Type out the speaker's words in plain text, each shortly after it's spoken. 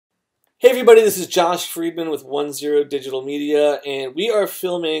Hey everybody, this is Josh Friedman with 10 Digital Media, and we are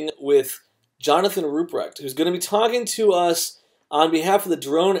filming with Jonathan Rupprecht, who's going to be talking to us on behalf of the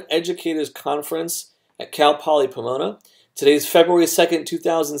Drone Educators Conference at Cal Poly Pomona. Today is February 2nd,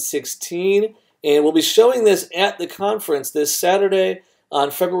 2016, and we'll be showing this at the conference this Saturday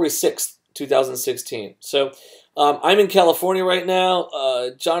on February 6th, 2016. So I'm in California right now.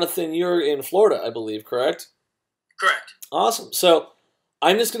 Jonathan, you're in Florida, I believe, correct? Correct. Awesome. So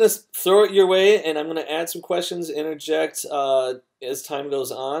I'm just going to throw it your way, and I'm going to add some questions, interject as time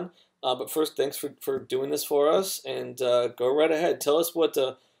goes on. But first, thanks for doing this for us, and go right ahead. Tell us what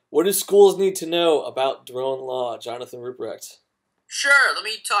do schools need to know about drone law, Jonathan Rupprecht. Sure. Let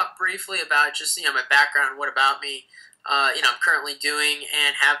me talk briefly about just my background, what about me, I'm currently doing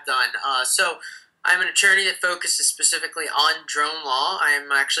and have done. So I'm an attorney that focuses specifically on drone law.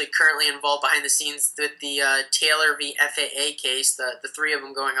 I'm actually currently involved behind the scenes with the Taylor v. FAA case, the three of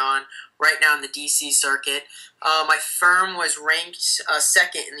them going on right now in the D.C. circuit. My firm was ranked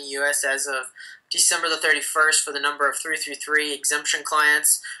second in the U.S. as of December the 31st for the number of 333 exemption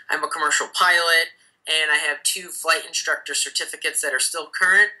clients. I'm a commercial pilot, and I have 2 flight instructor certificates that are still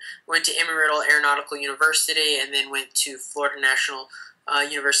current. Went to Embry-Riddle Aeronautical University and then went to Florida National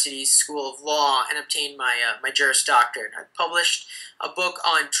University School of Law and obtained my Juris Doctorate. I published a book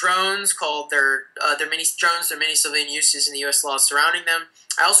on drones called their many civilian uses in the U.S. laws surrounding them.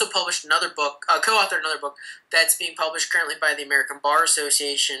 I also published another book, co-authored another book that's being published currently by the American Bar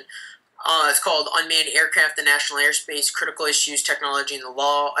Association. It's called Unmanned Aircraft, the National Airspace, Critical Issues, Technology, and the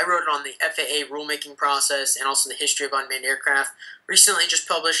Law. I wrote it on the FAA rulemaking process and also the history of unmanned aircraft. Recently just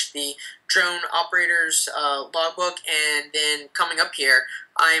published the Drone Operators Logbook, and then coming up here,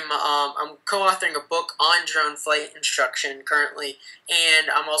 I'm co-authoring a book on drone flight instruction currently, and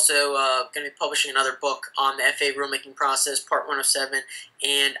I'm also going to be publishing another book on the FAA rulemaking process, Part 107,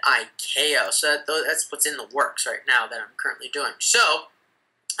 and ICAO. So that's what's in the works right now that I'm currently doing. So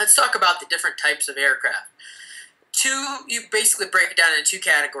let's talk about the different types of aircraft. You basically break it down into 2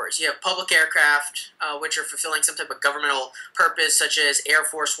 categories. You have public aircraft, which are fulfilling some type of governmental purpose, such as Air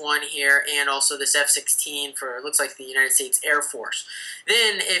Force One here, and also this F-16 for, it looks like, the United States Air Force.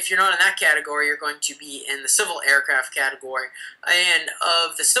 Then, if you're not in that category, you're going to be in the civil aircraft category. And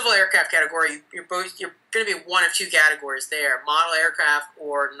of the civil aircraft category, you're going to be one of 2 categories there: model aircraft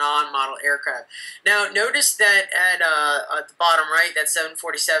or non-model aircraft. Now, notice that at the bottom right, that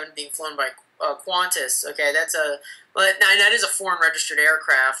 747 being flown by Qantas. Okay, that is a foreign registered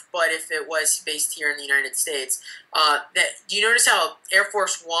aircraft, but if it was based here in the United States, do you notice how Air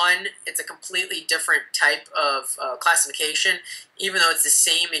Force One, it's a completely different type of classification, even though it's the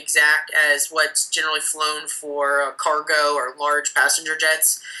same exact as what's generally flown for cargo or large passenger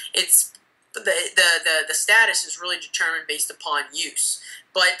jets? It's the status is really determined based upon use,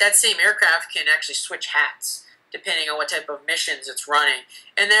 but that same aircraft can actually switch hats depending on what type of missions it's running,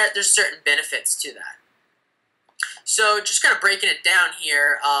 and there's certain benefits to that. So just kind of breaking it down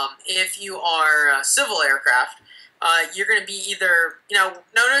here, if you are civil aircraft, you're going to be either,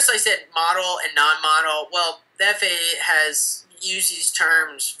 notice I said model and non-model. Well, the FAA has used these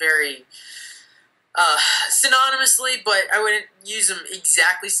terms very synonymously, but I wouldn't use them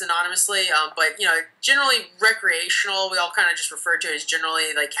exactly synonymously. But generally recreational, we all kind of just refer to it as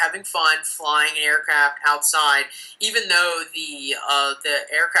generally like having fun flying an aircraft outside, even though the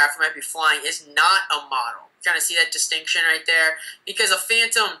aircraft you might be flying is not a model. Kind of see that distinction right there, because a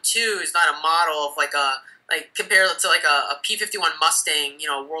Phantom II is not a model of compare it to like a P-51 Mustang,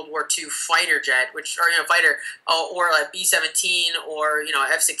 World War II fighter jet, fighter, or a B-17 or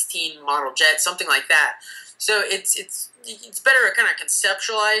F-16 model jet, something like that. So it's better to kind of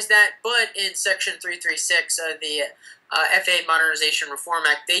conceptualize that. But in Section 336 of the FAA Modernization Reform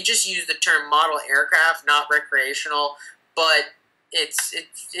Act, they just use the term model aircraft, not recreational. But it's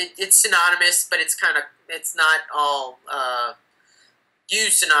synonymous, but it's not all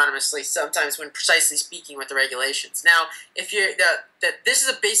used synonymously sometimes when precisely speaking with the regulations. Now, if you're this is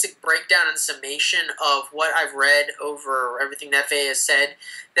a basic breakdown and summation of what I've read over everything the FAA has said,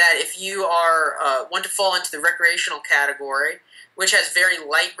 that if you are want to fall into the recreational category, which has very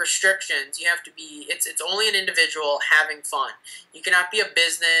light restrictions, you have to be, it's only an individual having fun. You cannot be a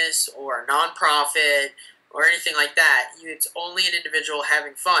business or a nonprofit or anything like that. It's only an individual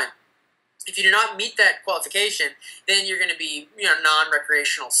having fun. If you do not meet that qualification, then you're going to be,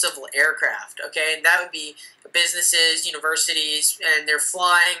 non-recreational civil aircraft. Okay, and that would be businesses, universities, and they're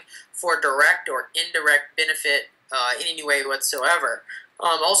flying for direct or indirect benefit in any way whatsoever.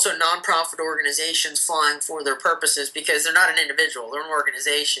 Also, non-profit organizations flying for their purposes, because they're not an individual; they're an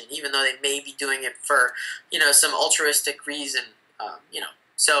organization, even though they may be doing it for, some altruistic reason,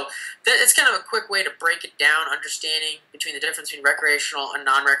 So it's kind of a quick way to break it down, understanding between the difference between recreational and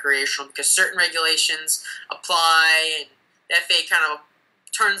non-recreational, because certain regulations apply, and the FAA kind of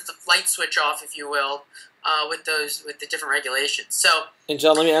turns the light switch off, if you will, with the different regulations. So, and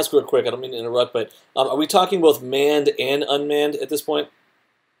John, let me ask real quick. I don't mean to interrupt, but are we talking both manned and unmanned at this point?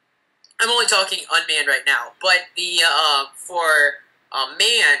 I'm only talking unmanned right now, but the for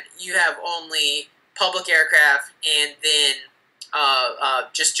manned, you have only public aircraft and then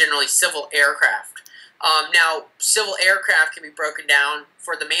just generally civil aircraft. Now, civil aircraft can be broken down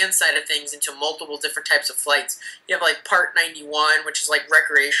for the manned side of things into multiple different types of flights. You have like Part 91, which is like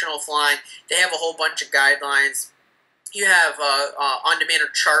recreational flying. They have a whole bunch of guidelines. You have on-demand or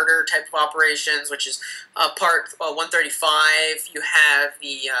charter type of operations, which is Part 135. You have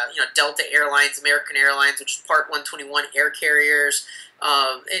the Delta Airlines, American Airlines, which is Part 121 air carriers.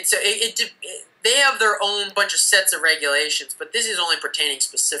 And so they have their own bunch of sets of regulations, but this is only pertaining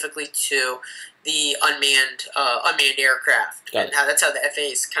specifically to the unmanned aircraft. And that's how the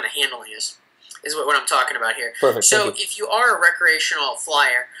FAA is kind of handling this, is what I'm talking about here. Perfect. So if you are a recreational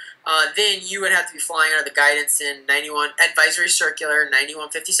flyer, then you would have to be flying under the guidance in 91 Advisory Circular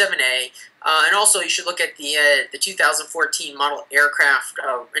 9157A, and also you should look at the 2014 Model Aircraft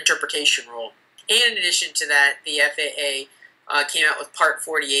Interpretation Rule. And in addition to that, the FAA came out with Part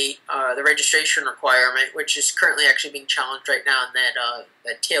 48, the registration requirement, which is currently actually being challenged right now in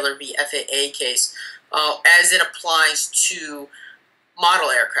that Taylor v. FAA case, as it applies to model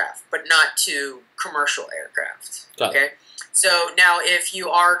aircraft, but not to commercial aircraft. Okay. So now, if you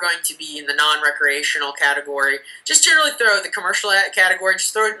are going to be in the non-recreational category, just generally throw the commercial category,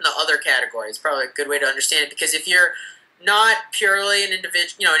 just throw it in the other category. It's probably a good way to understand it, because if you're not purely an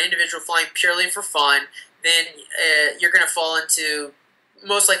individual flying purely for fun, then you're going to fall into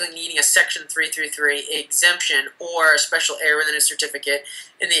most likely needing a Section 333 exemption or a special airworthiness certificate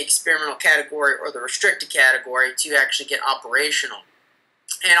in the experimental category or the restricted category to actually get operational.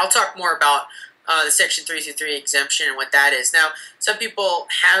 And I'll talk more about the Section 333 exemption and what that is. Now, some people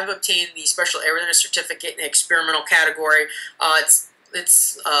have obtained the special airworthiness certificate in the experimental category.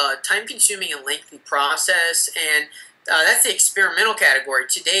 It's a time-consuming and lengthy process, and that's the experimental category.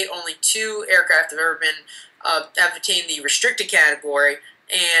 To date, only 2 aircraft have ever been have attained the restricted category,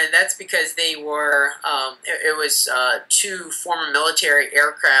 and that's because they were it was 2 former military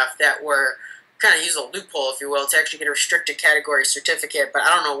aircraft that were kind of use a loophole, if you will, to actually get a restricted category certificate. But I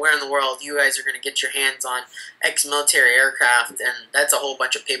don't know where in the world you guys are going to get your hands on ex-military aircraft, and that's a whole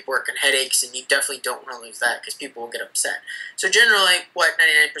bunch of paperwork and headaches, and you definitely don't want to lose that because people will get upset. So generally, what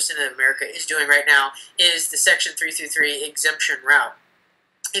 99% of America is doing right now is the Section 333 exemption route.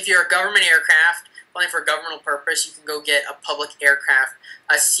 If you're a government aircraft flying for a governmental purpose, you can go get a public aircraft,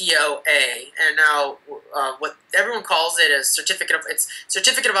 a COA, and now what everyone calls it is certificate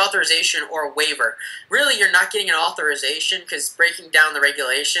of authorization or a waiver. Really, you're not getting an authorization, because breaking down the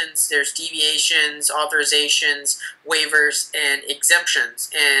regulations, there's deviations, authorizations, waivers, and exemptions.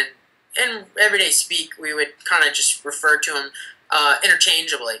 And in everyday speak, we would kind of just refer to them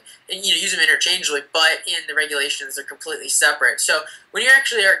interchangeably, and use them interchangeably, but in the regulations they're completely separate. So when you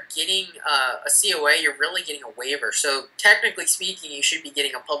actually are getting a COA, you're really getting a waiver. So technically speaking, you should be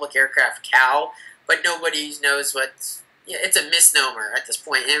getting a public aircraft CAL, but nobody knows what. It's a misnomer at this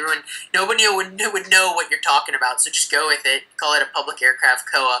point. Nobody would know what you're talking about. So just go with it. Call it a public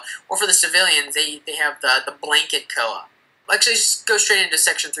aircraft COA, or for the civilians, they have the blanket COA. Actually, just go straight into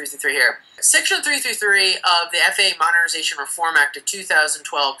Section 333 here. Section 333 of the FAA Modernization Reform Act of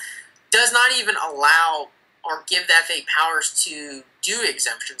 2012 does not even allow or give the FAA powers to do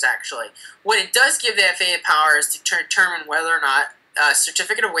exemptions, actually. What it does give the FAA power is to determine whether or not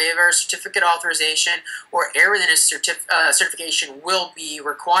certificate of waiver, certificate of authorization, or airworthiness certification will be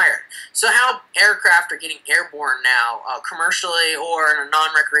required. So how aircraft are getting airborne now, commercially or in a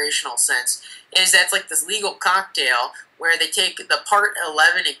non-recreational sense, is that's like this legal cocktail where they take the Part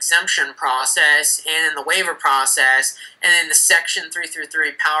 11 exemption process and then the waiver process and then the Section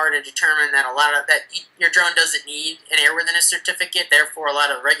 333 power to determine that your drone doesn't need an airworthiness certificate, therefore a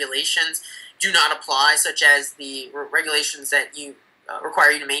lot of regulations do not apply, such as the regulations that require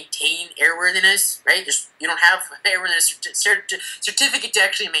you to maintain airworthiness, right? You don't have an airworthiness certificate to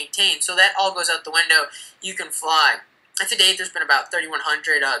actually maintain, so that all goes out the window. You can fly. And to date, there's been about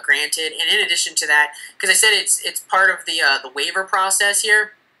 3,100 granted, and in addition to that, because I said it's part of the waiver process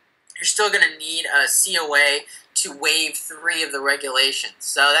here, you're still going to need a COA to waive 3 of the regulations.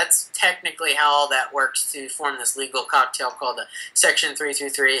 So that's technically how all that works to form this legal cocktail called the Section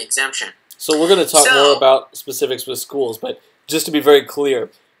 333 exemption. So we're going to talk more about specifics with schools, but just to be very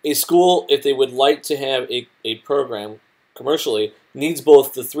clear, a school, if they would like to have a program, commercially needs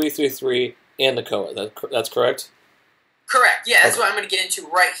both the 333 and the COA. That's correct? Correct. Yeah, that's Okay. what I'm going to get into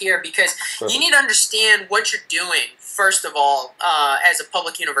right here, because Perfect. you need to understand what you're doing, first of all, as a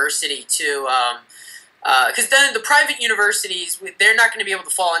public university to... because then the private universities, they're not going to be able to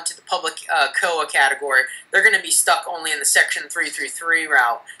fall into the public COA category. They're going to be stuck only in the Section 333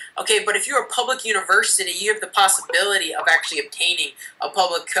 route. Okay, but if you're a public university, you have the possibility of actually obtaining a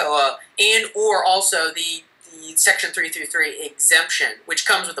public COA and or also the Section 333 exemption, which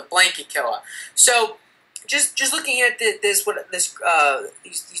comes with a blanket COA. So just looking at these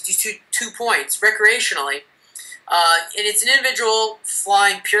two points recreationally, and it's an individual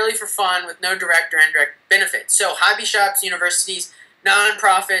flying purely for fun with no direct or indirect benefit. So hobby shops, universities,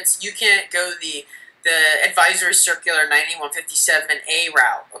 nonprofits, you can't go the Advisory Circular 9157A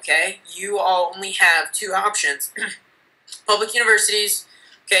route, okay? You only have two options. Public universities,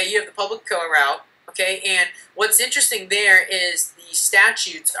 okay, you have the public COA route, okay? And what's interesting there is the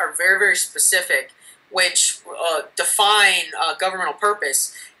statutes are very, very specific, which define governmental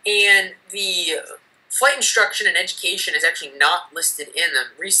purpose, and the flight instruction and education is actually not listed in them.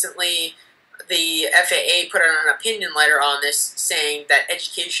 Recently, the FAA put out an opinion letter on this saying that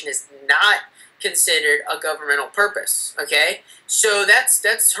education is not considered a governmental purpose, okay? So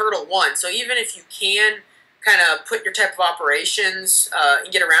that's hurdle one. So even if you can kind of put your type of operations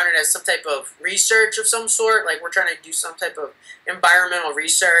and get around it as some type of research of some sort, like we're trying to do some type of environmental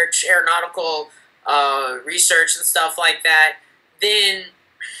research, aeronautical research and stuff like that, then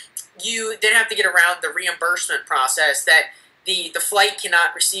you then have to get around the reimbursement process that the flight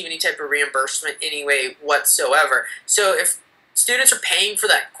cannot receive any type of reimbursement anyway whatsoever. So if students are paying for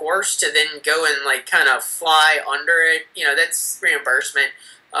that course to then go and like kind of fly under it, you know, that's reimbursement.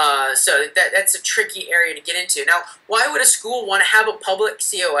 So that's a tricky area to get into. Now, why would a school want to have a public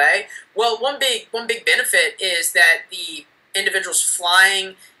COA? Well, one big benefit is that the individuals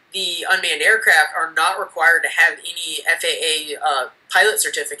flying the unmanned aircraft are not required to have any FAA pilot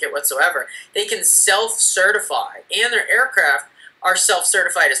certificate whatsoever. They can self-certify, and their aircraft are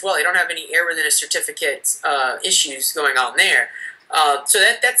self-certified as well. They don't have any airworthiness certificate issues going on there. So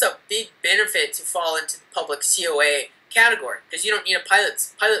that's a big benefit to fall into the public COA category, because you don't need a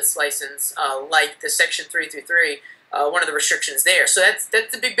pilot's license like the Section 333, one of the restrictions there. So that's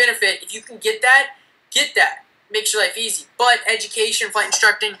the big benefit. If you can get that, get that. Makes your life easy. But education, flight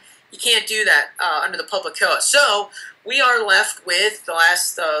instructing, you can't do that under the public COA. So we are left with the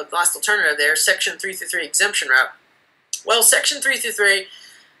last alternative there, Section 333 exemption route. Well, Section 333,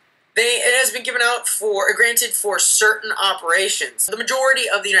 it has been given out granted for certain operations. The majority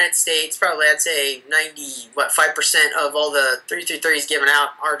of the United States, probably I'd say 5% of all the 333s given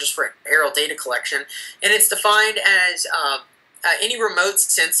out are just for aerial data collection, and it's defined as any remote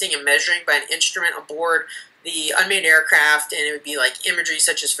sensing and measuring by an instrument aboard the unmanned aircraft, and it would be like imagery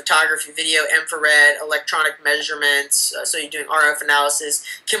such as photography, video, infrared, electronic measurements, so you're doing RF analysis,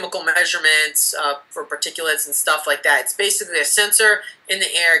 chemical measurements for particulates and stuff like that. It's basically a sensor in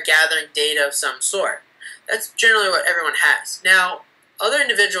the air gathering data of some sort. That's generally what everyone has. Now, other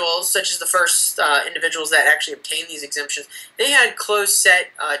individuals, such as the first individuals that actually obtained these exemptions, they had closed set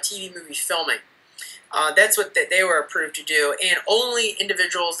TV movie filming. That's what they were approved to do, and only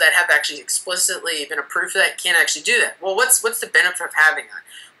individuals that have actually explicitly been approved for that can actually do that. Well, what's the benefit of having that?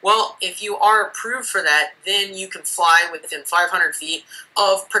 Well, if you are approved for that, then you can fly within 500 feet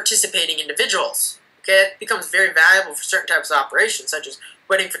of participating individuals. Okay, it becomes very valuable for certain types of operations, such as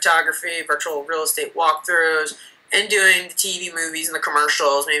wedding photography, virtual real estate walkthroughs, and doing the TV movies and the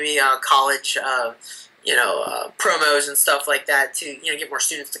commercials, maybe college, promos and stuff like that to get more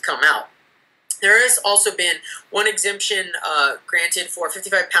students to come out. There has also been one exemption granted for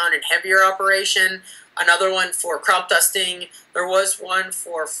 55-pound and heavier operation, another one for crop dusting. There was one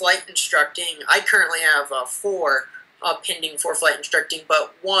for flight instructing. I currently have 4 pending for flight instructing,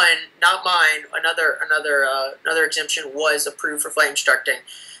 but one, not mine, another exemption was approved for flight instructing.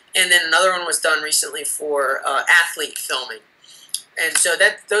 And then another one was done recently for athlete filming. And so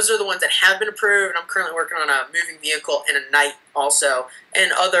those are the ones that have been approved, and I'm currently working on a moving vehicle and a night also,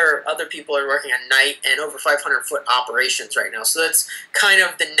 and other people are working on night and over 500-foot operations right now. So that's kind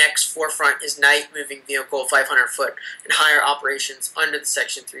of the next forefront is night, moving vehicle, 500-foot and higher operations under the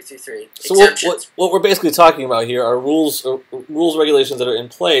Section 333 exemptions. So what we're basically talking about here are rules regulations that are in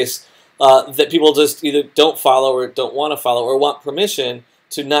place that people just either don't follow or don't want to follow or want permission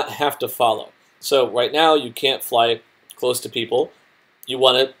to not have to follow. So right now you can't fly close to people. You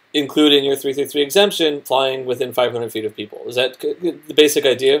want to include in your 333 exemption flying within 500 feet of people. Is that the basic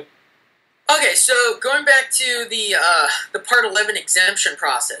idea? Okay, so going back to the Part 11 exemption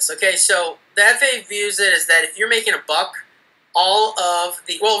process. Okay, so the FAA views it as that if you're making a buck, all of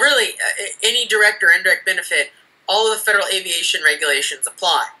the well, really any direct or indirect benefit, all of the federal aviation regulations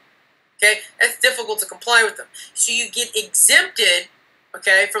apply. Okay, that's difficult to comply with them. So you get exempted,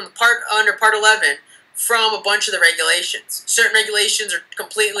 okay, from the under Part 11 from a bunch of the regulations. Certain regulations are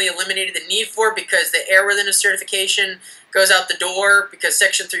completely eliminated the need for because the airworthiness certification goes out the door because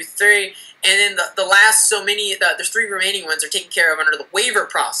Section 3.3, and then the last so many, there's 3 remaining ones are taken care of under the waiver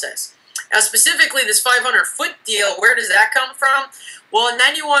process. Now, specifically, this 500-foot deal, where does that come from? Well,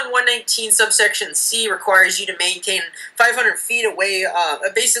 91-119 subsection C requires you to maintain 500 feet away,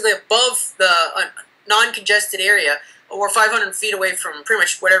 basically above the non-congested area, or 500 feet away from pretty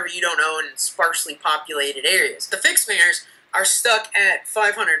much whatever you don't own in sparsely populated areas. The fixed wingers are stuck at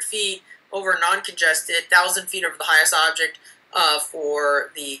 500 feet over non-congested, 1,000 feet over the highest object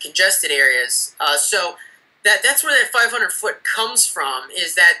for the congested areas. So that's where that 500-foot comes from,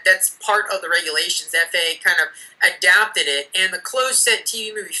 is that's part of the regulations. The FAA kind of adapted it, and the closed-set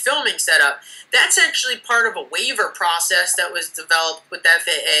TV movie filming setup, that's actually part of a waiver process that was developed with the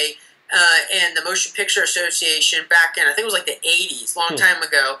FAA and the Motion Picture Association back in, I think it was like the 80s, long time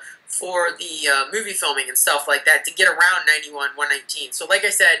ago, for the movie filming and stuff like that to get around 91-119. So like I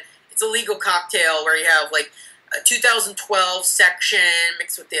said, it's a legal cocktail where you have like a 2012 section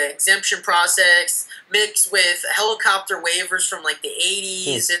mixed with the exemption process, mixed with helicopter waivers from like the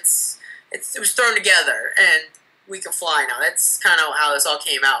 80s. It was thrown together, and we can fly now. That's kind of how this all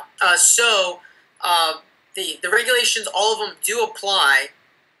came out. The regulations, all of them do apply.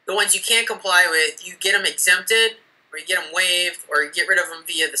 The ones you can't comply with, you get them exempted, or you get them waived, or you get rid of them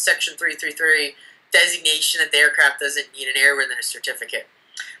via the Section 333 designation that the aircraft doesn't need an airworthiness certificate.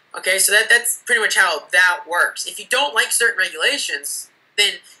 Okay, so that's pretty much how that works. If you don't like certain regulations,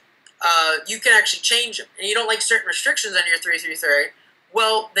 then you can actually change them. And you don't like certain restrictions under your 333,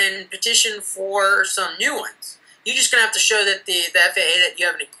 well, then petition for some new ones. You're just going to have to show that the FAA that you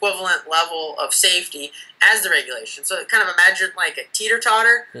have an equivalent level of safety as the regulation. So kind of imagine like a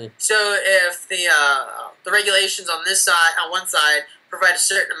teeter-totter. So if the regulations on this side, on one side, provide a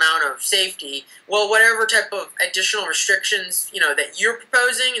certain amount of safety, well, whatever type of additional restrictions that you're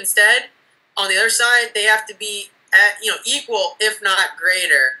proposing instead, on the other side, they have to be equal, if not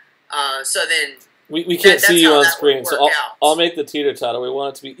greater. So then we can't see you on screen, so I'll make the teeter-totter. We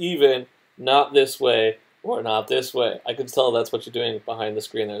want it to be even, not this way or not this way. I can tell that's what you're doing behind the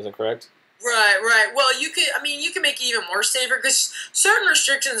screen there. Is that correct? Right. Well, you can make it even more safer because certain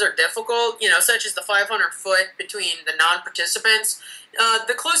restrictions are difficult, such as the 500-foot between the non-participants.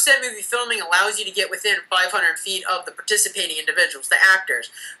 The closed-set movie filming allows you to get within 500 feet of the participating individuals, the actors.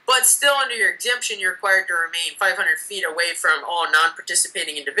 But still, under your exemption, you're required to remain 500 feet away from all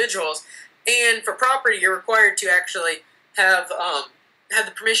non-participating individuals. And for property, you're required to actually have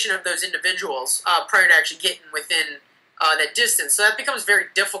the permission of those individuals prior to actually getting within that distance. So that becomes very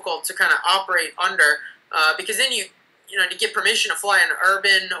difficult to kind of operate under because then to get permission to fly in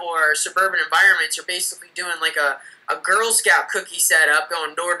urban or suburban environments, you're basically doing like a Girl Scout cookie setup,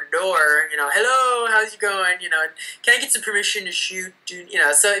 going door to door. Hello, how's it going? Can I get some permission to shoot?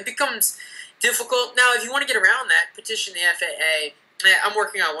 So it becomes difficult. Now, if you want to get around that, petition the FAA. I'm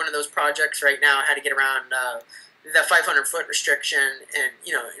working on one of those projects right now, how to get around the 500-foot restriction, and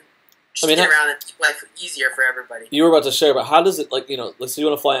get around it, life easier for everybody. You were about to share, but how does it, let's say you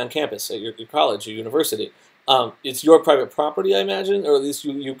want to fly on campus at your college, your university. It's your private property, I imagine, or at least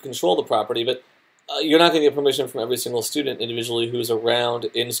you control the property, but you're not going to get permission from every single student individually who's around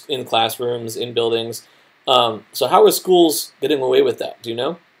in classrooms, in buildings. So how are schools getting away with that? Do you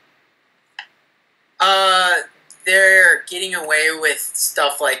know? They're getting away with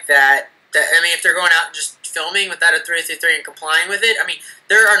stuff like that. If they're going out and just filming without a 333 and complying with it,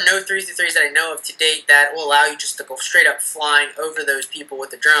 there are no 333s that I know of to date that will allow you just to go straight up flying over those people with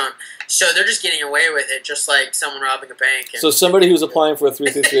the drone. So they're just getting away with it, just like someone robbing a bank. So somebody who's applying for a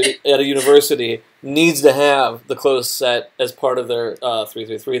 333 at a university needs to have the closed set as part of their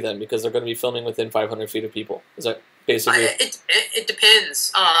 333 then, because they're going to be filming within 500 feet of people. Is that basically? It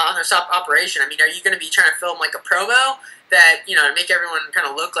depends on their operation. Are you going to be trying to film like a promo that to make everyone kind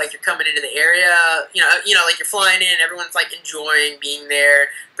of look like you're coming into the area? Like you're flying in, everyone's like enjoying being there,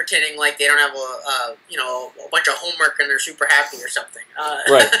 pretending like they don't have a bunch of homework and they're super happy or something.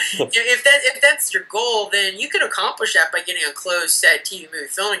 Right. if that's your goal, then you can accomplish that by getting a closed set TV movie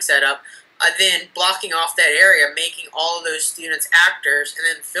filming setup, then blocking off that area, making all of those students actors, and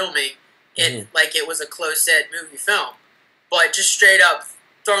then filming it like it was a closed set movie film. But just straight up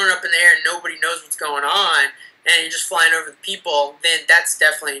throwing it up in the air and nobody knows what's going on, and you're just flying over the people, then that's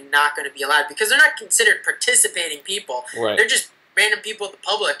definitely not going to be allowed because they're not considered participating people. Right. They're just random people in the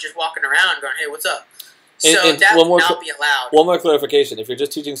public just walking around going, hey, what's up? And That would not be allowed. One more clarification. If you're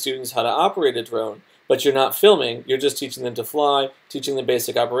just teaching students how to operate a drone, but you're not filming, you're just teaching them to fly, teaching them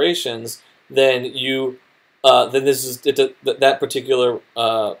basic operations, then then this is that particular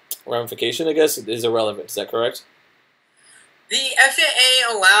ramification, I guess, is irrelevant. Is that correct? The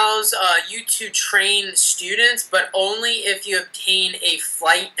FAA allows you to train students, but only if you obtain a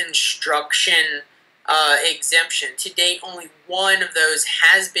flight instruction exemption. To date, only one of those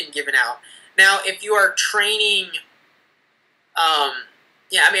has been given out. Now, if you are training, are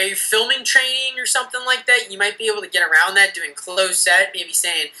you filming training or something like that? You might be able to get around that doing closed set, maybe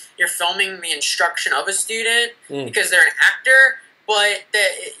saying you're filming the instruction of a student because they're an actor, but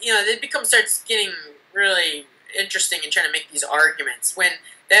it starts getting really interesting in trying to make these arguments. When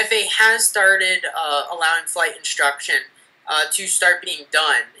the FAA has started allowing flight instruction to start being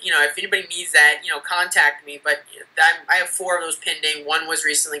done, if anybody needs that, contact me. But I have 4 of those pending. 1 was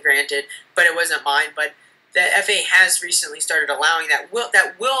recently granted, but it wasn't mine. But the FAA has recently started allowing that.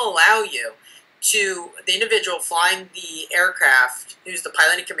 That will allow you to, the individual flying the aircraft, who's the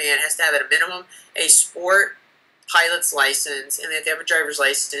pilot in command, has to have at a minimum a sport pilot's license, and if they have a driver's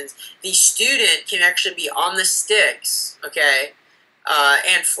license. The student can actually be on the sticks, okay,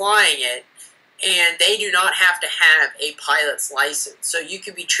 and flying it, and they do not have to have a pilot's license. So you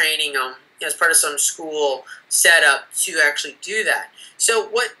could be training them as part of some school setup to actually do that. So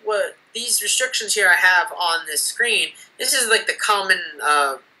what these restrictions here I have on this screen, this is like the common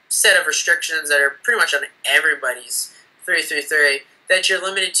set of restrictions that are pretty much on everybody's 333. That you're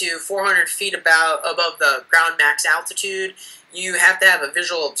limited to 400 feet above the ground max altitude. You have to have a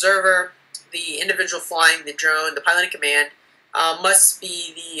visual observer. The individual flying the drone, the pilot in command, must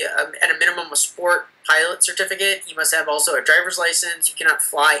be at a minimum a sport pilot certificate. You must have also a driver's license. You cannot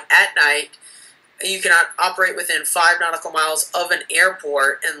fly at night. You cannot operate within 5 nautical miles of an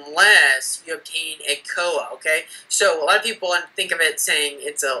airport unless you obtain a COA. Okay, so a lot of people think of it saying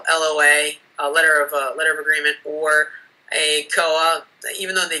it's a LOA, a letter of agreement, or a COA.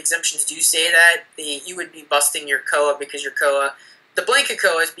 Even though the exemptions do say that, you would be busting your COA because your COA, the blanket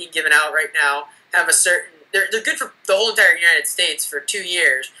COA is being given out right now, have a certain, they're good for the whole entire United States for 2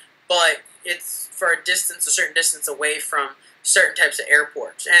 years, but it's for a certain distance away from certain types of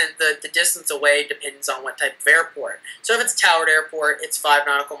airports, and the distance away depends on what type of airport. So if it's a towered airport, it's 5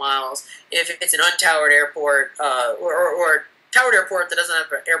 nautical miles. If it's an untowered airport, or a towered airport that doesn't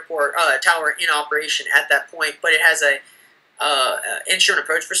have an tower in operation at that point, but it has a instrument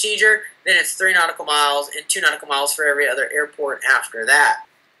approach procedure, then it's 3 nautical miles and 2 nautical miles for every other airport after that.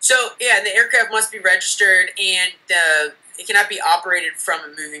 So yeah, the aircraft must be registered, and it cannot be operated from a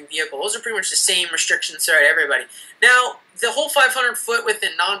moving vehicle. Those are pretty much the same restrictions throughout everybody. Now, the whole 500 foot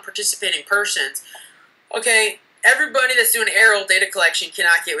within non-participating persons, okay, everybody that's doing aerial data collection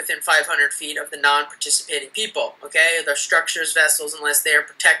cannot get within 500 feet of the non-participating people, okay, their structures, vessels, unless they are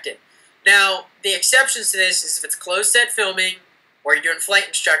protected. Now, the exceptions to this is if it's closed set filming, or you're doing flight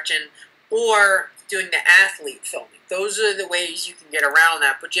instruction, or doing the athlete filming. Those are the ways you can get around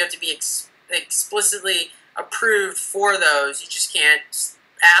that, but you have to be explicitly approved for those. You just can't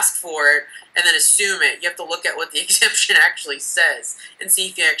ask for it and then assume it. You have to look at what the exemption actually says and see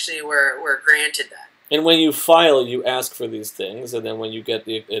if you actually were granted that. And when you file, you ask for these things, and then when you get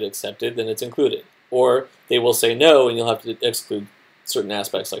it accepted, then it's included. Or they will say no, and you'll have to exclude certain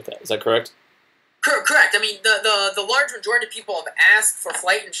aspects like that. Is that correct? Correct. I mean, the large majority of people have asked for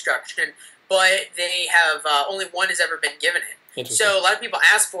flight instruction, but they have only one has ever been given it. So a lot of people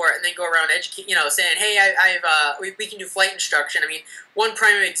ask for it and then go around saying, hey, we can do flight instruction. I mean, one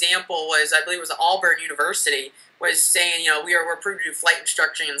prime example was, I believe it was Auburn University, was saying, we're approved to do flight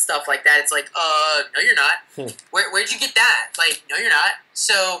instruction and stuff like that. It's like, no, you're not. Where'd you get that? Like, no, you're not.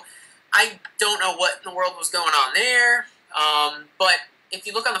 So I don't know what in the world was going on there. But if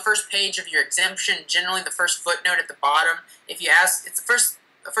you look on the first page of your exemption, generally the first footnote at the bottom, if you ask, it's the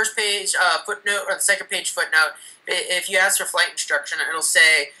first page footnote or the second page footnote. If you ask for flight instruction, it'll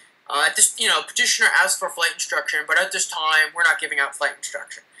say, petitioner asked for flight instruction, but at this time, we're not giving out flight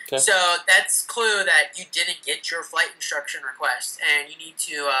instruction. Okay. So that's clue that you didn't get your flight instruction request, and you need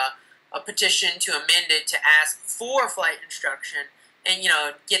to petition to amend it to ask for flight instruction and,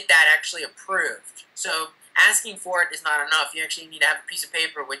 get that actually approved. So asking for it is not enough. You actually need to have a piece of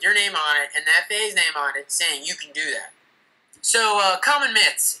paper with your name on it and the FAA's name on it saying you can do that. So, common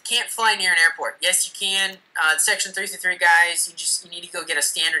myths. Can't fly near an airport. Yes, you can. Section 333, guys, you need to go get a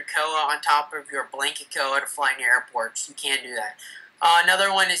standard COA on top of your blanket COA to fly near airports. You can do that.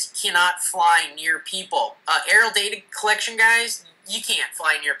 Another one is you cannot fly near people. Aerial data collection guys, you can't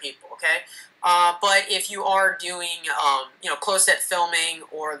fly near people, okay? But if you are doing, close set filming,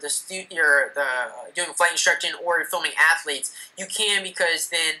 or you're doing flight instruction, or you're filming athletes, you can, because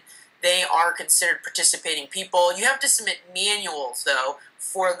then they are considered participating people. You have to submit manuals though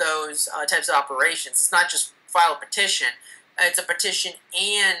for those types of operations. It's not just file a petition. It's a petition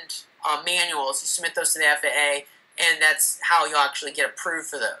and manuals. You submit those to the FAA. And that's how you'll actually get approved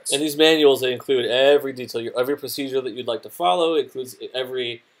for those. And these manuals, they include every detail, every procedure that you'd like to follow. It includes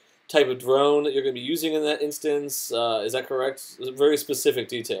every type of drone that you're going to be using in that instance. Is that correct? Very specific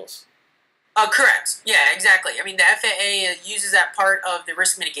details. Correct. Yeah, exactly. I mean, the FAA uses that part of the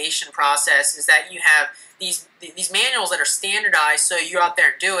risk mitigation process, is that you have these manuals that are standardized, so you go out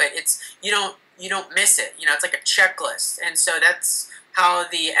there and do it. You don't miss it. It's like a checklist, and so that's how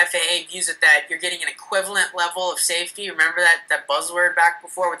the FAA views it, that you're getting an equivalent level of safety. Remember that buzzword back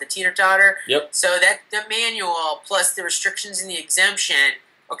before with the teeter-totter? Yep. So that the manual plus the restrictions in the exemption,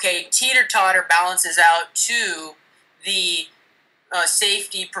 okay, teeter-totter balances out to the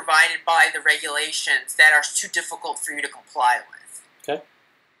safety provided by the regulations that are too difficult for you to comply with. Okay.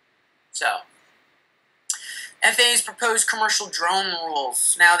 So, FAA's proposed commercial drone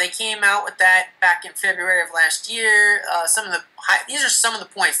rules. Now, they came out with that back in February of last year. These are some of the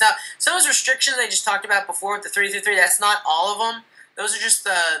points. Now, some of those restrictions I just talked about before with the 333, that's not all of them. Those are just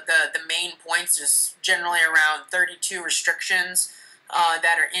the main points. There's generally around 32 restrictions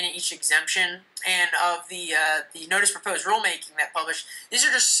that are in each exemption. And of the notice proposed rulemaking that published, these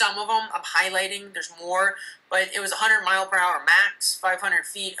are just some of them I'm highlighting. There's more, but it was 100 mile per hour max, 500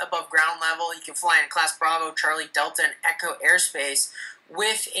 feet above ground level. You can fly in Class Bravo, Charlie, Delta, and Echo airspace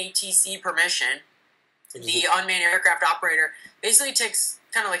with ATC permission. The unmanned aircraft operator basically takes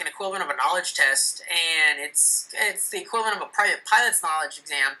kind of like an equivalent of a knowledge test, and it's the equivalent of a private pilot's knowledge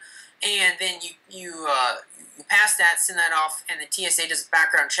exam. And then you pass that, send that off, and the TSA does a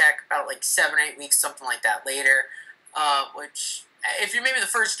background check about like 7 or 8 weeks, something like that later. Which, if you're maybe the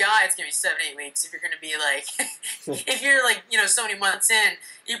first guy, it's gonna be 7 or 8 weeks. If you're gonna be like, if you're like so many months in,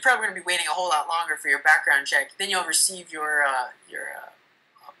 you're probably gonna be waiting a whole lot longer for your background check. Then you'll receive your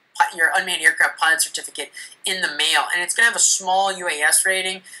unmanned aircraft pilot certificate in the mail, and it's going to have a small UAS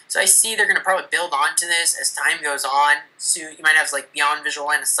rating. So I see they're going to probably build onto this as time goes on. So you might have like beyond visual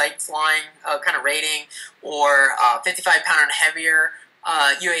line of sight flying kind of rating, or 55-pound and heavier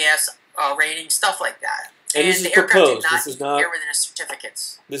UAS rating, stuff like that. And this is the aircraft proposed. do not This is not airworthiness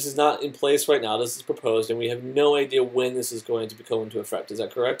certificates. This is not in place right now. This is proposed, and we have no idea when this is going to come into effect. Is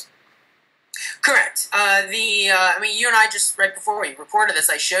that correct? Correct. I mean, you and I just, right before we recorded this,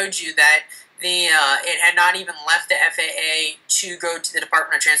 I showed you that it had not even left the FAA to go to the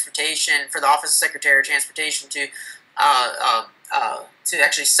Department of Transportation for the Office of Secretary of Transportation to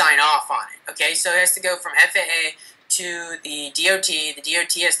actually sign off on it. Okay, so it has to go from FAA to the DOT. The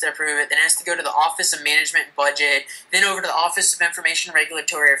DOT has to approve it. Then it has to go to the Office of Management and Budget. Then over to the Office of Information and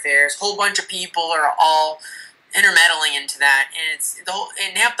Regulatory Affairs. A whole bunch of people are all intermeddling into that, and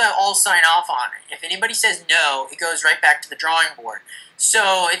and they have to all sign off on it. If anybody says no, it goes right back to the drawing board.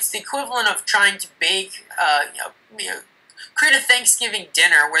 So it's the equivalent of trying to bake, create a Thanksgiving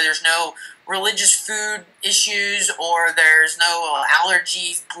dinner where there's no religious food issues, or there's no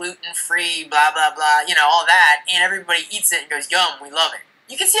allergies, gluten-free, blah, blah, blah, all that, and everybody eats it and goes, yum, we love it.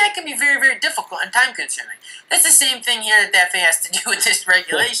 You can see that can be very, very difficult and time-consuming. That's the same thing here that the FAA has to do with this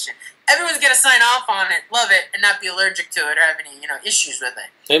regulation. Everyone's got to sign off on it, love it, and not be allergic to it or have any issues with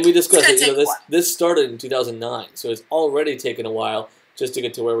it. And we discussed it. This started in 2009, so it's already taken a while just to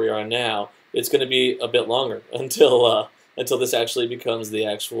get to where we are now. It's going to be a bit longer until this actually becomes the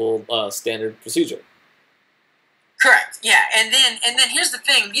actual standard procedure. Correct. Yeah, and then here's the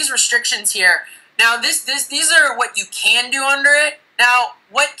thing: these restrictions here. Now, these are what you can do under it. Now,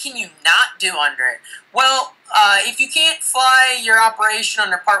 what can you not do under it? Well, if you can't fly your operation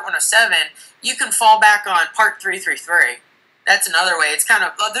under Part 107, you can fall back on Part 333. That's another way. It's kind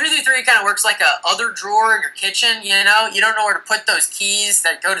of 333 kind of works like a other drawer in your kitchen. You don't know where to put those keys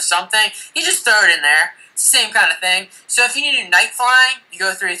that go to something. You just throw it in there. It's the same kind of thing. So if you need to do night flying, you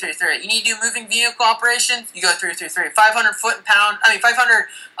go 333. You need to do moving vehicle operations, you go 333. 500 foot pound. I mean 500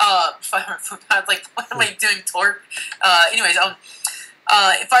 foot pounds. Like what am I doing? Torque.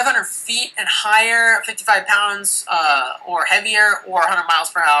 500 feet and higher, 55 pounds or heavier, or 100 miles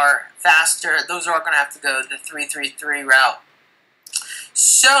per hour faster. Those are all going to have to go the 333 route.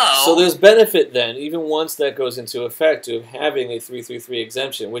 So there's benefit then, even once that goes into effect, of having a 333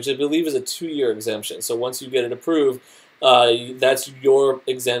 exemption, which I believe is a 2-year exemption. So once you get it approved, that's your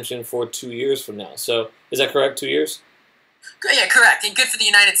exemption for 2 years from now. So is that correct, 2 years? Yeah, correct, and good for the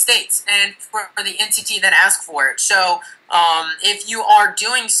United States and for the entity that asked for it. So, if you are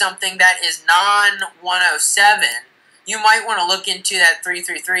doing something that is non-107, you might want to look into that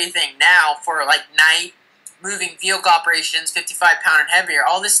 333 thing now for like night moving vehicle operations, 55-pound and heavier.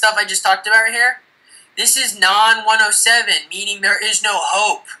 All this stuff I just talked about here, this is non-107, meaning there is no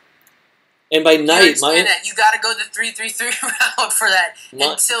hope. And by night, that you got to go the 333 route for that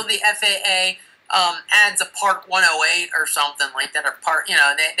until the FAA adds a Part 108 or something like that, or part, they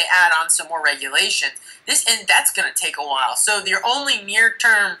add on some more regulations. And that's going to take a while. So your only near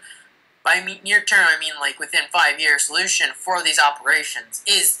term, I mean like within 5 years solution for these operations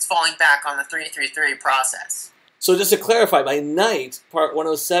is falling back on the 333 process. So just to clarify, by night, Part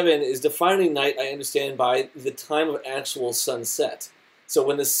 107 is defining night, I understand, by the time of actual sunset. So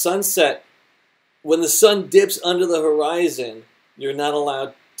when the sun dips under the horizon, you're not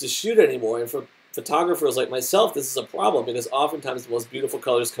allowed to shoot anymore. And for photographers like myself, this is a problem because oftentimes the most beautiful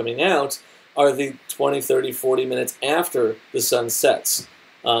colors coming out are the 20, 30, 40 minutes after the sun sets.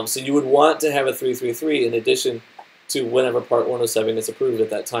 So you would want to have a 333 in addition to whenever Part 107 is approved at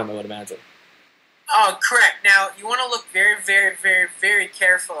that time, I would imagine. Oh, correct. Now, you want to look very, very, very, very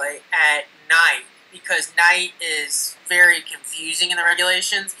carefully at night because night is very confusing in the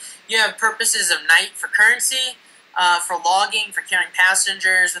regulations. You have purposes of night for currency, for logging, for carrying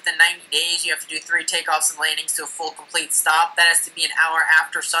passengers. Within 90 days, you have to do 3 takeoffs and landings to a full, complete stop. That has to be an hour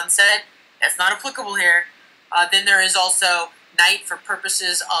after sunset. That's not applicable here. Then there is also night for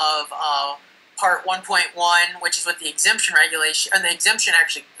purposes of Part 1.1, which is what the exemption regulation, and the exemption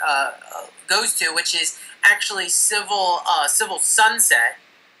actually goes to, which is actually civil sunset.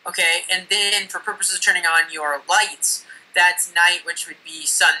 Okay, and then for purposes of turning on your lights, that's night, which would be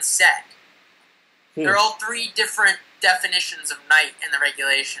sunset. They're all 3 different definitions of night in the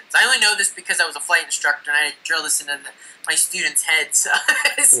regulations. I only know this because I was a flight instructor and I drill this into my students' heads.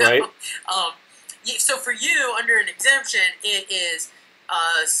 Right. So for you, under an exemption, it is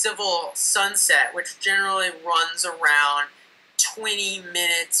civil sunset, which generally runs around 20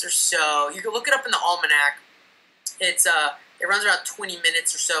 minutes or so. You can look it up in the almanac. It runs around 20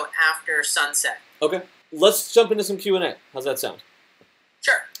 minutes or so after sunset. Okay. Let's jump into some Q&A. How's that sound?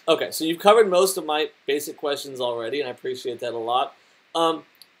 Sure. Okay, so you've covered most of my basic questions already, and I appreciate that a lot.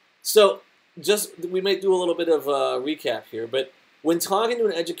 So we might do a little bit of a recap here, but when talking to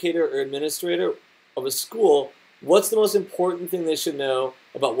an educator or administrator of a school, what's the most important thing they should know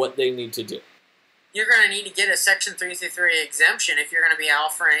about what they need to do? You're going to need to get a Section 333 exemption if you're going to be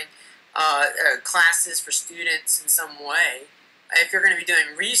offering classes for students in some way. If you're going to be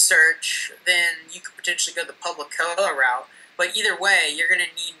doing research, then you could potentially go the public COA route. But either way, you're going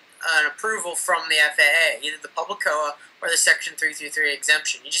to need an approval from the FAA, either the public COA or the Section 333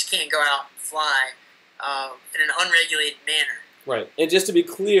 exemption. You just can't go out and fly in an unregulated manner. Right. And just to be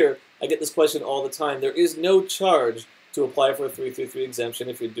clear, I get this question all the time. There is no charge to apply for a 333 exemption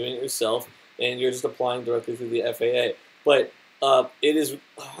if you're doing it yourself and you're just applying directly through the FAA. But it is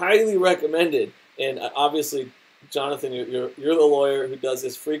highly recommended, and obviously, Jonathan, you're the lawyer who does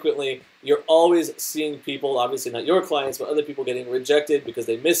this frequently. You're always seeing people, obviously not your clients, but other people getting rejected because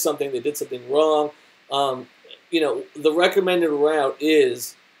they missed something, they did something wrong. The recommended route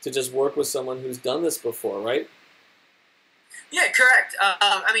is to just work with someone who's done this before, right? Yeah, correct.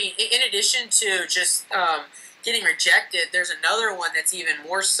 In addition to just getting rejected, there's another one that's even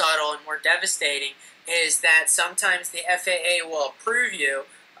more subtle and more devastating, is that sometimes the FAA will approve you,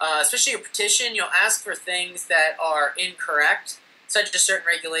 especially your petition. You'll ask for things that are incorrect, such as certain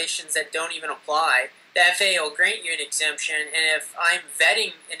regulations that don't even apply. The FAA will grant you an exemption, and if I'm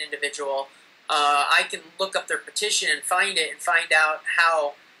vetting an individual, I can look up their petition and find it and find out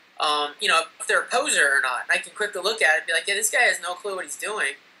how, if they're a poser or not. I can quickly look at it and be like, yeah, this guy has no clue what he's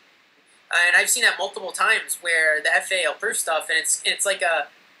doing. And I've seen that multiple times where the FAA will approve stuff, and it's like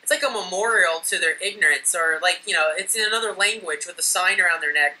a memorial to their ignorance, or it's in another language with a sign around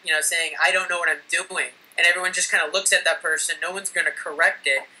their neck, saying, I don't know what I'm doing. And everyone just kind of looks at that person. No one's going to correct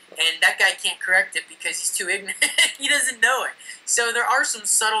it. And that guy can't correct it because he's too ignorant. He doesn't know it. So there are some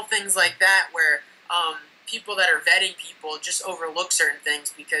subtle things like that where people that are vetting people just overlook certain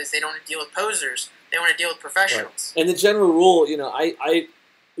things because they don't want to deal with posers. They want to deal with professionals. Right. And the general rule, I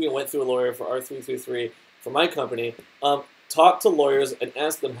went through a lawyer for R333 for my company. Talk to lawyers and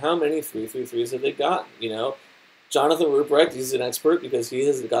ask them how many 333s have they gotten. Jonathan Rupprecht, he's an expert because he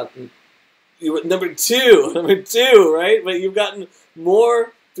has gotten number two, right? But you've gotten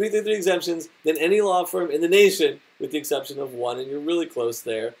more 333 exemptions than any law firm in the nation, with the exception of one, and you're really close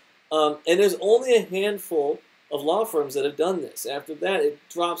there. And there's only a handful of law firms that have done this. After that, it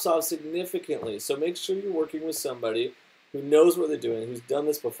drops off significantly. So make sure you're working with somebody who knows what they're doing, who's done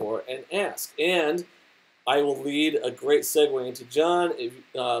this before, and ask. And I will lead a great segue into John.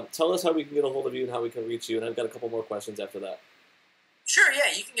 Tell us how we can get a hold of you and how we can reach you, and I've got a couple more questions after that. Sure,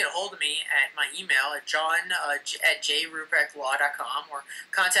 yeah, you can get a hold of me at my email at at jrupprechtlaw.com, or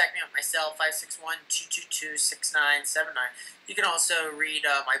contact me on my cell, 561-222-6979. You can also read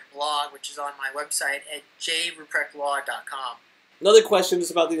my blog, which is on my website at jrupprechtlaw.com. Another question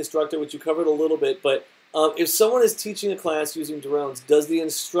just about the instructor, which you covered a little bit, but if someone is teaching a class using drones, does the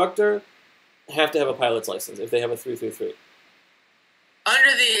instructor have to have a pilot's license if they have a 333?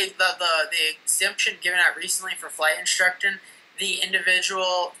 Under the exemption given out recently for flight instruction, the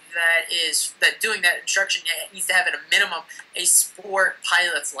individual that doing that instruction needs to have at a minimum a sport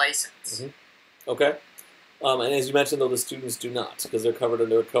pilot's license. Mm-hmm. Okay. And as you mentioned, though, the students do not, because they're covered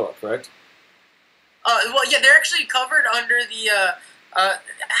under a COA, correct? Well, yeah, they're actually covered under the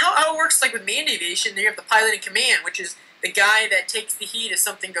how it works, like with manned aviation. You have the pilot in command, which is the guy that takes the heat if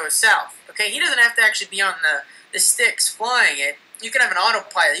something goes south. Okay, he doesn't have to actually be on the sticks flying it. You can have an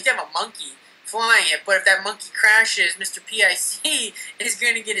autopilot. You can have a monkey flying it, but if that monkey crashes, Mr. PIC is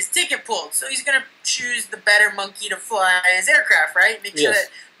going to get his ticket pulled. So he's going to choose the better monkey to fly his aircraft, right? Make sure that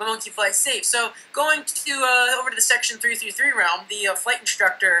the monkey flies safe. So going to over to the Section 333 realm, the flight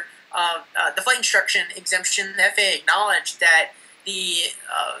instructor, the flight instruction exemption, the FAA acknowledged that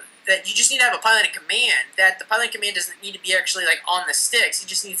that you just need to have a pilot in command. That the pilot in command doesn't need to be actually like on the sticks. He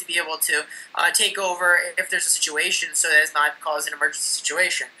just needs to be able to take over if there's a situation, so that it's not cause an emergency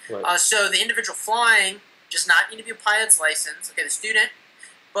situation. Right. So the individual flying does not need to be a pilot's license. Okay, the student,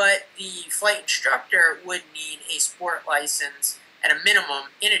 but the flight instructor would need a sport license at a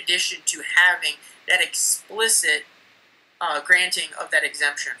minimum, in addition to having that explicit granting of that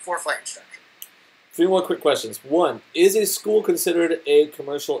exemption for flight instruction. 3 more quick questions. 1, is a school considered a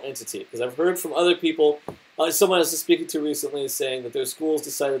commercial entity? Because I've heard from other people, someone I was speaking to recently saying that their schools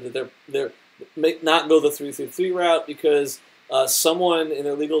decided that they may not go the 333 route because someone in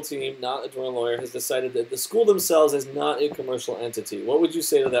their legal team, not a drone lawyer, has decided that the school themselves is not a commercial entity. What would you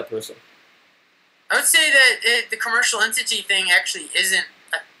say to that person? I would say that the commercial entity thing actually isn't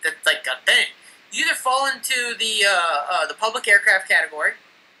like a thing. You either fall into the public aircraft category,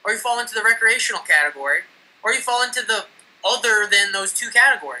 or you fall into the recreational category, or you fall into the other than those 2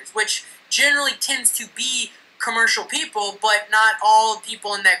 categories, which generally tends to be commercial people, but not all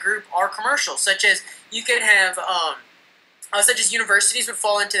people in that group are commercial. Such as you could have, such as universities would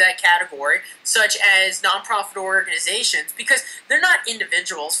fall into that category, such as nonprofit organizations, because they're not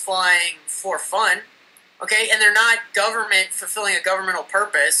individuals flying for fun, okay, and they're not government fulfilling a governmental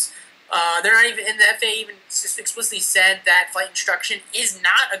purpose. They're not even, and the FAA even explicitly said that flight instruction is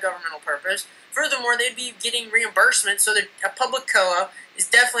not a governmental purpose. Furthermore, they'd be getting reimbursement, so a public COA is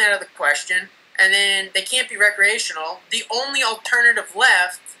definitely out of the question. And then they can't be recreational. The only alternative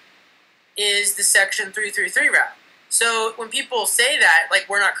left is the Section 333 route. So when people say that, like,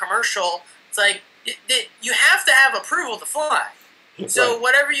 we're not commercial, it's like you have to have approval to fly. So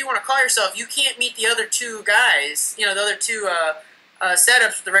whatever you want to call yourself, you can't meet the other 2 guys, the other 2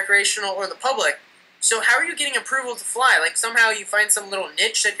 setups, the recreational or the public. So how are you getting approval to fly? Like, somehow you find some little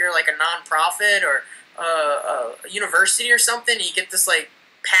niche that you're like a nonprofit or a university or something, and you get this like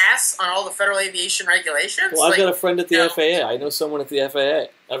pass on all the federal aviation regulations. Well, I've got a friend at the FAA. I know someone at the FAA.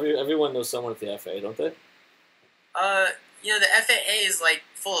 Everyone knows someone at the FAA, don't they? The FAA is like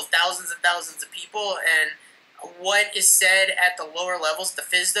full of thousands and thousands of people, and what is said at the lower levels, the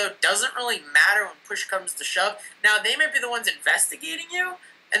FSDO, doesn't really matter when push comes to shove. Now, they may be the ones investigating you,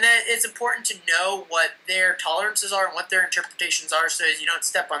 and that it's important to know what their tolerances are and what their interpretations are, so as you don't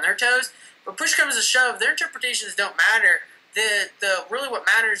step on their toes. But push comes to shove, their interpretations don't matter. Really what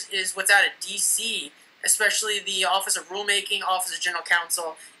matters is what's out of D.C., especially the Office of Rulemaking, Office of General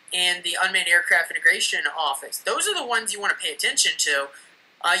Counsel, and the Unmanned Aircraft Integration Office. Those are the ones you want to pay attention to.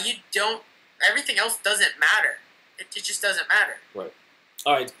 Everything else doesn't matter. It just doesn't matter. Right.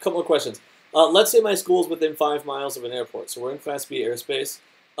 All right, a couple more questions. Let's say my school's within 5 miles of an airport, so we're in Class B airspace.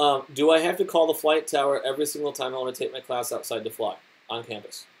 Do I have to call the flight tower every single time I want to take my class outside to fly on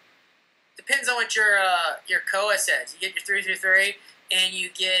campus? Depends on what your COA says. You get your 333, and you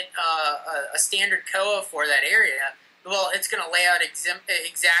get a standard COA for that area. Well, it's going to lay out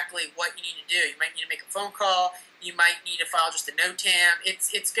exactly what you need to do. You might need to make a phone call. You might need to file just a NOTAM.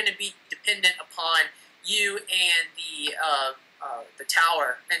 It's going to be dependent upon you and the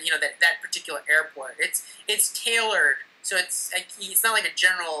tower and that particular airport. It's tailored, so it's not like a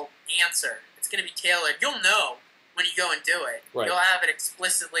general answer. It's going to be tailored. You'll know when you go and do it. Right. You'll have it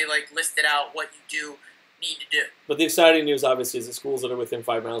explicitly listed out what you do need to do. But the exciting news, obviously, is that schools that are within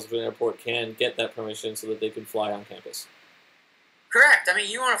 5 miles of an airport can get that permission so that they can fly on campus. Correct. I mean,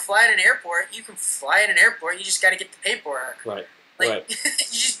 you want to fly at an airport, you can fly at an airport. You just got to get the paperwork. Right. Like, Right. you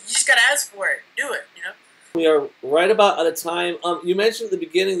just got to ask for it. Do it. We are right about out of time. You mentioned at the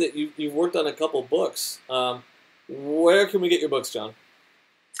beginning that you've worked on a couple books. Where can we get your books, John?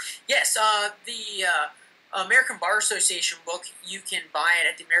 Yes. The American Bar Association book, you can buy it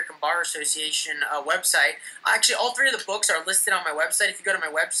at the American Bar Association website. Actually, all three of the books are listed on my website. If you go to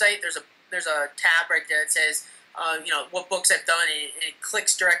my website, there's a tab right there that says what books I've done, and it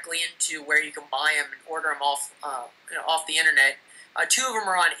clicks directly into where you can buy them and order them off off the internet. Two of them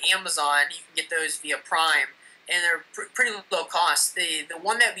are on Amazon. You can get those via Prime, and they're pretty low cost. The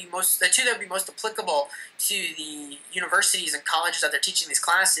two that would be most applicable to the universities and colleges that they're teaching these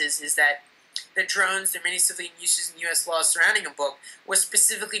classes is that the Drones, Their Many Civilian Uses in U.S. Laws Surrounding a Book was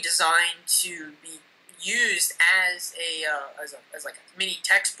specifically designed to be used as like a mini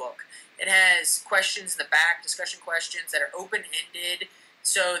textbook. It has questions in the back, discussion questions that are open-ended,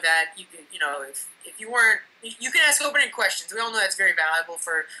 so that you can, if you weren't, you can ask open-ended questions. We all know that's very valuable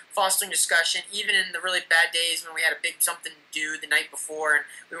for fostering discussion, even in the really bad days when we had a big something due the night before and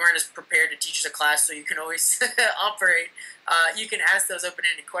we weren't as prepared to teach us a class. So you can always operate. You can ask those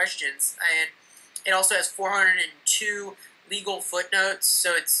open-ended questions, and it also has 402 legal footnotes,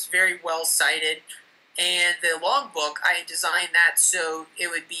 so it's very well cited. And the logbook, I designed that so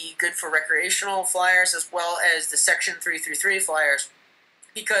it would be good for recreational flyers as well as the Section 333 flyers,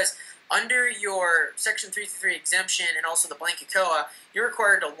 because under your Section 333 exemption and also the blanket COA, you're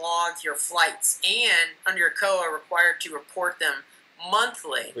required to log your flights, and under your COA, required to report them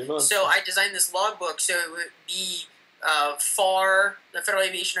monthly. So I designed this logbook so it would be FAR, the Federal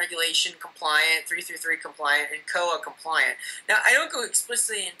Aviation Regulation compliant, 333 compliant, and COA compliant. Now, I don't go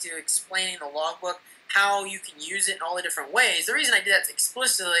explicitly into explaining the logbook, how you can use it in all the different ways. The reason I did that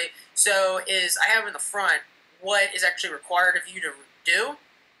explicitly is I have in the front what is actually required of you to do,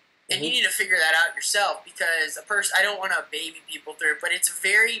 and you need to figure that out yourself, because I don't want to baby people through it, but it's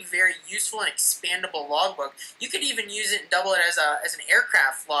very, very useful and expandable logbook. You could even use it and double it as an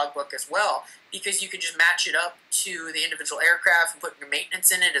aircraft logbook as well, because you could just match it up to the individual aircraft and put your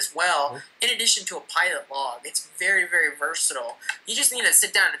maintenance in it as well, in addition to a pilot log. It's very, very versatile. You just need to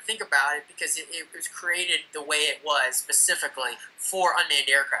sit down and think about it, because it was created the way it was specifically for unmanned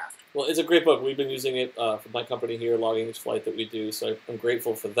aircraft. Well, it's a great book. We've been using it for my company here, logging each flight that we do, so I'm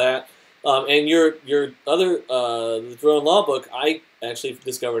grateful for that. And your other the drone law book, I actually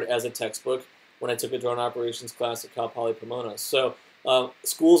discovered as a textbook when I took a drone operations class at Cal Poly Pomona. So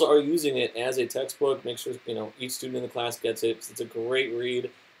schools are using it as a textbook. Make sure each student in the class gets it. It's a great read,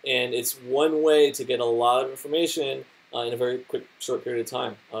 and it's one way to get a lot of information in a very quick, short period of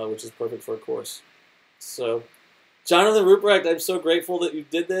time, which is perfect for a course. So, Jonathan Rupprecht, I'm so grateful that you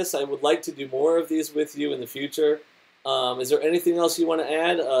did this. I would like to do more of these with you in the future. Is there anything else you want to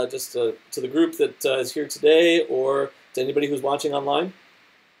add just to the group that is here today, or to anybody who's watching online?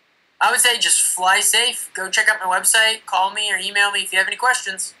 I would say just fly safe. Go check out my website. Call me or email me if you have any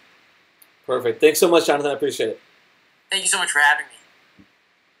questions. Perfect. Thanks so much, Jonathan. I appreciate it. Thank you so much for having me.